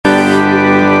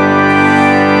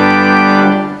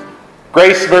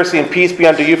Grace, mercy, and peace be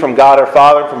unto you from God our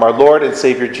Father and from our Lord and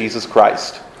Savior Jesus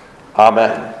Christ.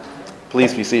 Amen.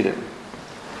 Please be seated.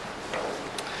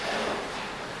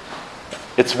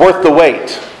 It's worth the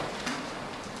wait.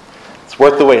 It's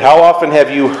worth the wait. How often have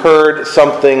you heard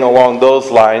something along those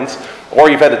lines,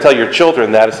 or you've had to tell your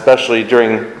children that, especially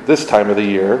during this time of the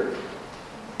year?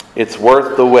 It's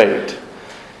worth the wait.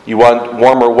 You want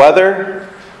warmer weather?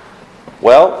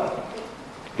 Well,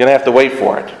 you're going to have to wait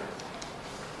for it.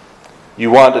 You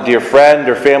want a dear friend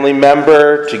or family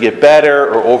member to get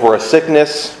better or over a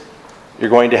sickness? You're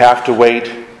going to have to wait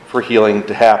for healing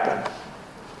to happen.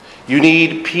 You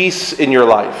need peace in your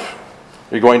life.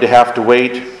 You're going to have to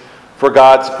wait for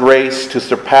God's grace to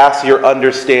surpass your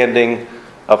understanding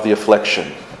of the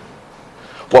affliction.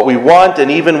 What we want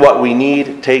and even what we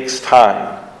need takes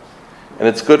time. And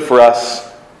it's good for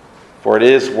us, for it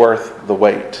is worth the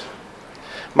wait.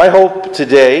 My hope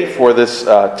today for this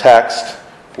text,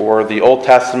 for the Old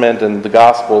Testament and the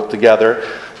Gospel together,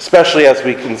 especially as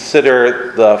we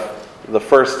consider the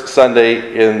first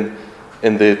Sunday in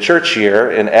the church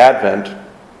year, in Advent,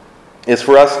 is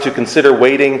for us to consider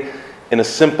waiting in a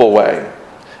simple way,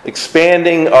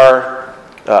 expanding our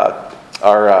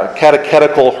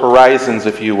catechetical horizons,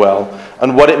 if you will,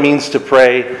 on what it means to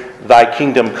pray, "Thy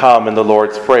kingdom come" in the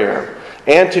Lord's Prayer,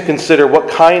 and to consider what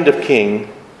kind of king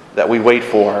that we wait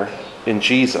for in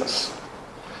Jesus.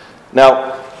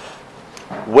 Now,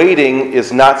 waiting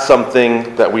is not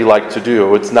something that we like to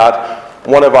do. It's not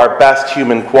one of our best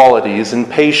human qualities, and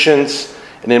patience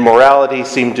and immorality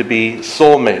seem to be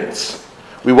soulmates.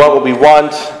 We want what we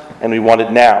want, and we want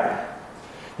it now.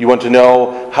 You want to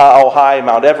know how high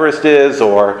Mount Everest is,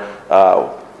 or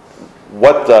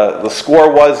what the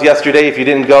score was yesterday. If you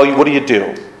didn't go, what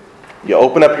do? You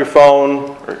open up your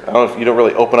phone, or I don't know if you don't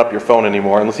really open up your phone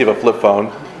anymore, unless you have a flip phone.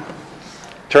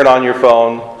 Turn on your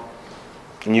phone,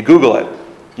 and you Google it.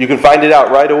 You can find it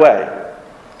out right away.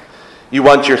 You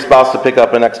want your spouse to pick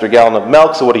up an extra gallon of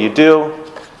milk, so what do?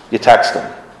 You text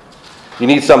them. You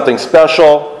need something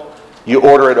special, you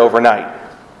order it overnight.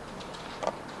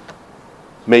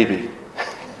 Maybe.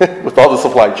 With all the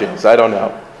supply chains, I don't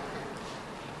know.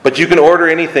 But you can order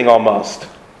anything almost,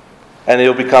 and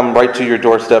it'll become right to your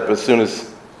doorstep as soon as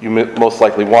you most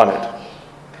likely want it.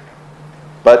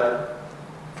 But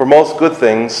for most good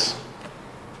things,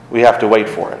 we have to wait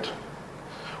for it.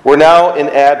 We're now in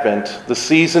Advent, the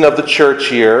season of the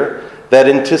church year that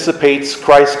anticipates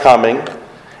Christ's coming,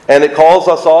 and it calls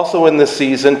us also in this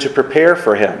season to prepare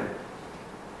for Him.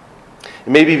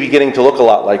 It may be beginning to look a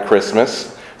lot like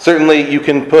Christmas. Certainly you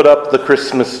can put up the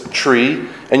Christmas tree,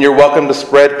 and you're welcome to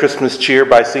spread Christmas cheer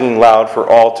by singing loud for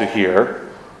all to hear,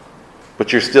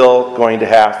 but you're still going to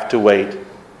have to wait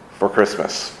for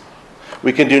Christmas.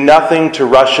 We can do nothing to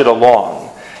rush it along.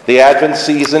 The Advent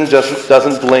season just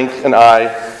doesn't blink an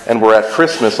eye, and we're at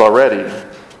Christmas already.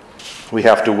 We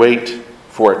have to wait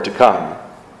for it to come.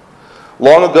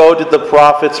 Long ago did the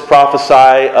prophets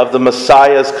prophesy of the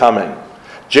Messiah's coming.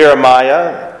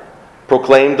 Jeremiah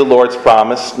proclaimed the Lord's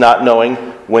promise, not knowing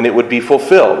when it would be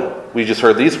fulfilled. We just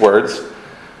heard these words.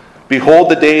 "Behold,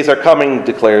 the days are coming,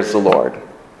 declares the Lord,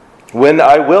 when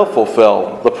I will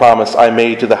fulfill the promise I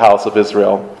made to the house of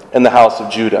Israel and the house of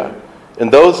Judah. In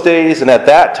those days and at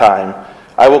that time,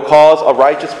 I will cause a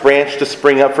righteous branch to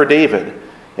spring up for David,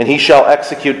 and he shall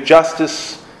execute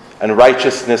justice and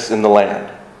righteousness in the land."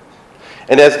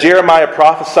 And as Jeremiah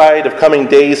prophesied of coming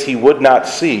days he would not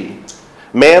see,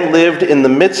 man lived in the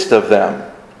midst of them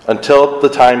until the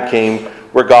time came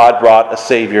where God brought a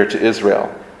Savior to Israel,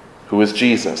 who is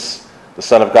Jesus, the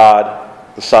Son of God,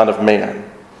 the Son of Man.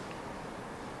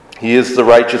 He is the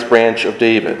righteous branch of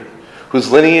David,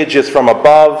 whose lineage is from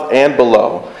above and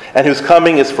below, and whose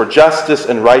coming is for justice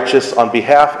and righteousness on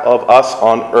behalf of us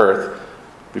on earth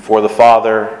before the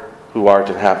Father who art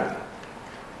in heaven.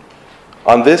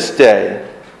 On this day,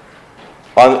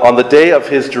 on the day of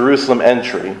his Jerusalem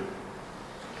entry,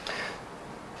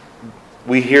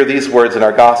 we hear these words in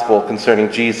our gospel concerning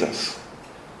Jesus.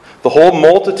 "The whole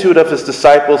multitude of his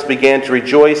disciples began to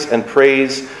rejoice and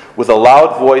praise with a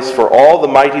loud voice for all the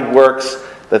mighty works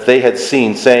that they had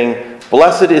seen, saying,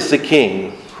 'Blessed is the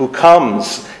King who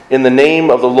comes in the name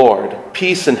of the Lord,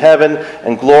 peace in heaven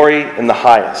and glory in the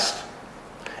highest.'"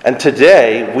 And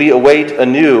today we await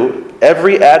anew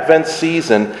every Advent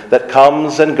season that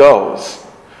comes and goes.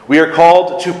 We are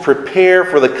called to prepare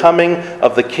for the coming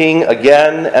of the King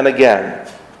again and again,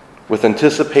 with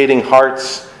anticipating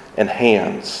hearts and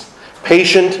hands,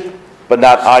 patient but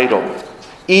not idle,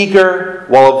 eager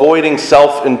while avoiding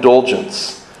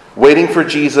self-indulgence, waiting for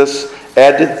Jesus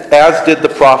as did the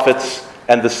prophets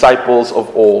and disciples of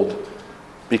old,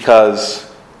 because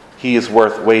he is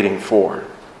worth waiting for.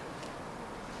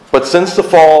 But since the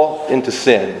fall into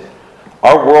sin,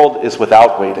 our world is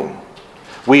without waiting.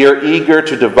 We are eager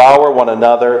to devour one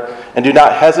another and do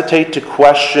not hesitate to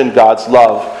question God's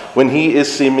love when he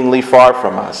is seemingly far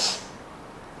from us.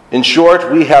 In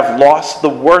short, we have lost the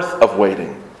worth of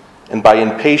waiting, and by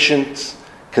impatience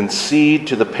concede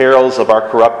to the perils of our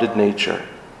corrupted nature.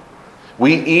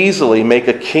 We easily make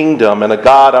a kingdom and a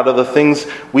God out of the things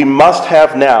we must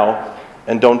have now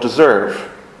and don't deserve.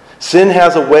 Sin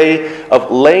has a way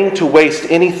of laying to waste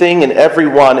anything and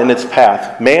everyone in its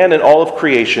path. Man and all of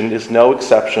creation is no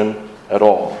exception at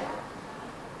all.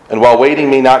 And while waiting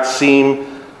may not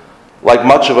seem like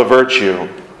much of a virtue,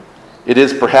 it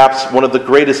is perhaps one of the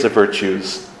greatest of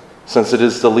virtues, since it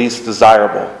is the least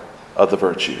desirable of the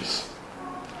virtues.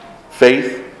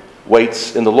 Faith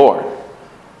waits in the Lord.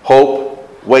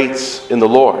 Hope waits in the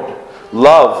Lord.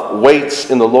 Love waits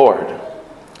in the Lord.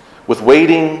 With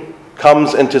waiting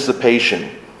comes anticipation,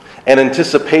 and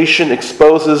anticipation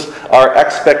exposes our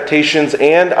expectations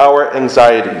and our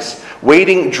anxieties.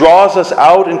 Waiting draws us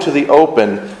out into the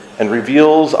open and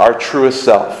reveals our truest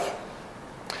self.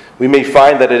 We may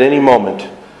find that at any moment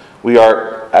we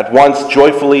are at once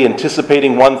joyfully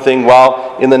anticipating one thing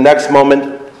while in the next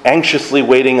moment anxiously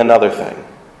waiting another thing.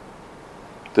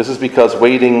 This is because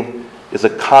waiting is a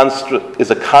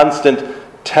constant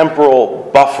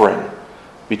temporal buffering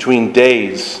between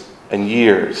days and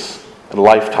years and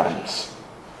lifetimes.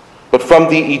 But from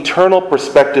the eternal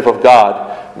perspective of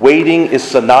God, waiting is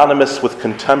synonymous with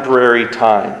contemporary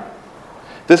time.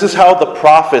 This is how the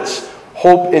prophets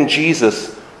hope in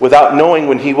Jesus without knowing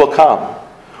when he will come,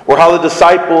 or how the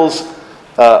disciples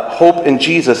hope in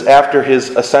Jesus after his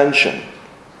ascension,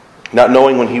 not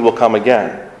knowing when he will come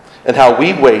again, and how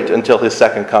we wait until his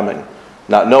second coming,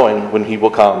 not knowing when he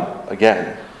will come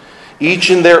again.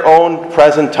 Each in their own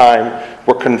present time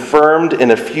were confirmed in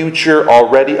a future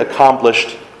already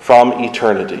accomplished from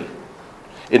eternity.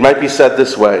 It might be said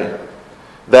this way,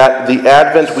 that the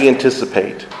advent we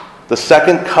anticipate, the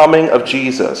second coming of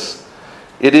Jesus,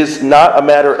 it is not a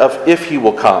matter of if he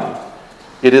will come.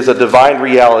 It is a divine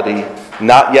reality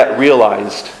not yet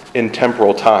realized in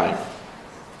temporal time.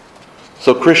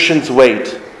 So Christians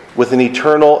wait with an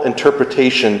eternal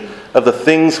interpretation of the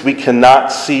things we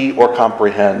cannot see or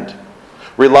comprehend.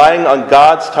 Relying on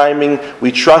God's timing,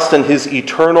 we trust in his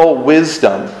eternal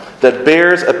wisdom that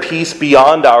bears a peace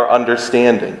beyond our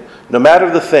understanding, no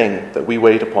matter the thing that we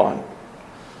wait upon.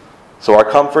 So our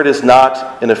comfort is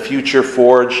not in a future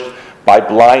forged by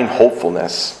blind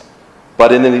hopefulness,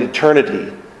 but in an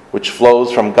eternity which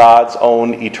flows from God's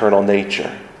own eternal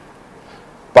nature.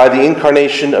 By the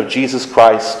incarnation of Jesus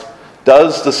Christ,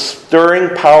 does the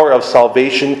stirring power of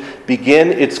salvation begin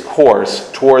its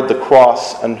course toward the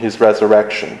cross and his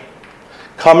resurrection.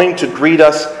 Coming to greet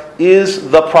us is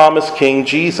the promised King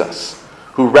Jesus,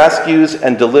 who rescues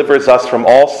and delivers us from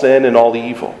all sin and all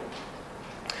evil.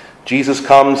 Jesus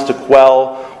comes to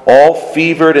quell all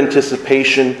fevered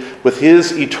anticipation with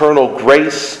his eternal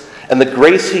grace, and the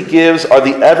grace he gives are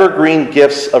the evergreen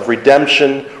gifts of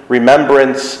redemption,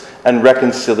 remembrance, and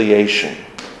reconciliation.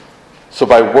 So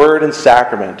by word and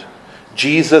sacrament,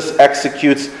 Jesus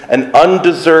executes an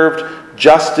undeserved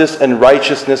justice and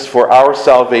righteousness for our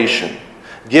salvation,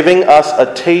 giving us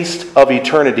a taste of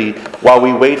eternity while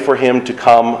we wait for him to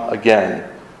come again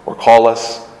or call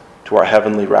us to our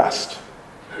heavenly rest.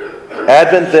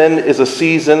 Advent, then, is a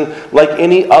season like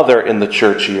any other in the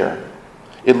church year.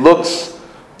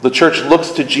 The church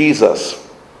looks to Jesus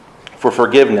for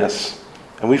forgiveness,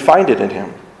 and we find it in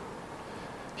him.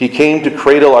 He came to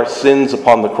cradle our sins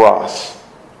upon the cross,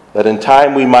 that in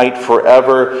time we might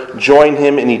forever join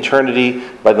him in eternity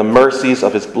by the mercies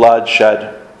of his blood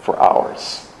shed for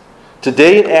ours.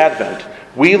 Today in Advent,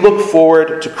 we look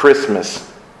forward to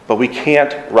Christmas, but we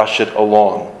can't rush it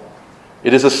along.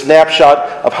 It is a snapshot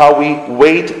of how we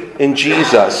wait in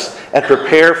Jesus and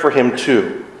prepare for him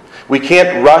too. We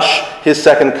can't rush his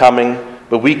second coming,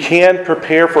 but we can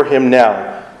prepare for him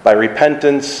now by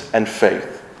repentance and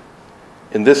faith.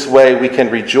 In this way, we can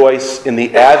rejoice in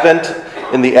the advent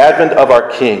of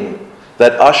our King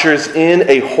that ushers in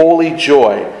a holy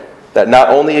joy that not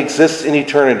only exists in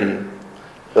eternity,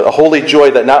 a holy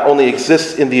joy that not only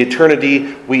exists in the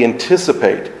eternity we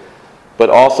anticipate, but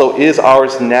also is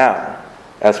ours now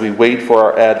as we wait for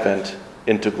our advent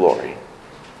into glory.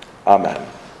 Amen.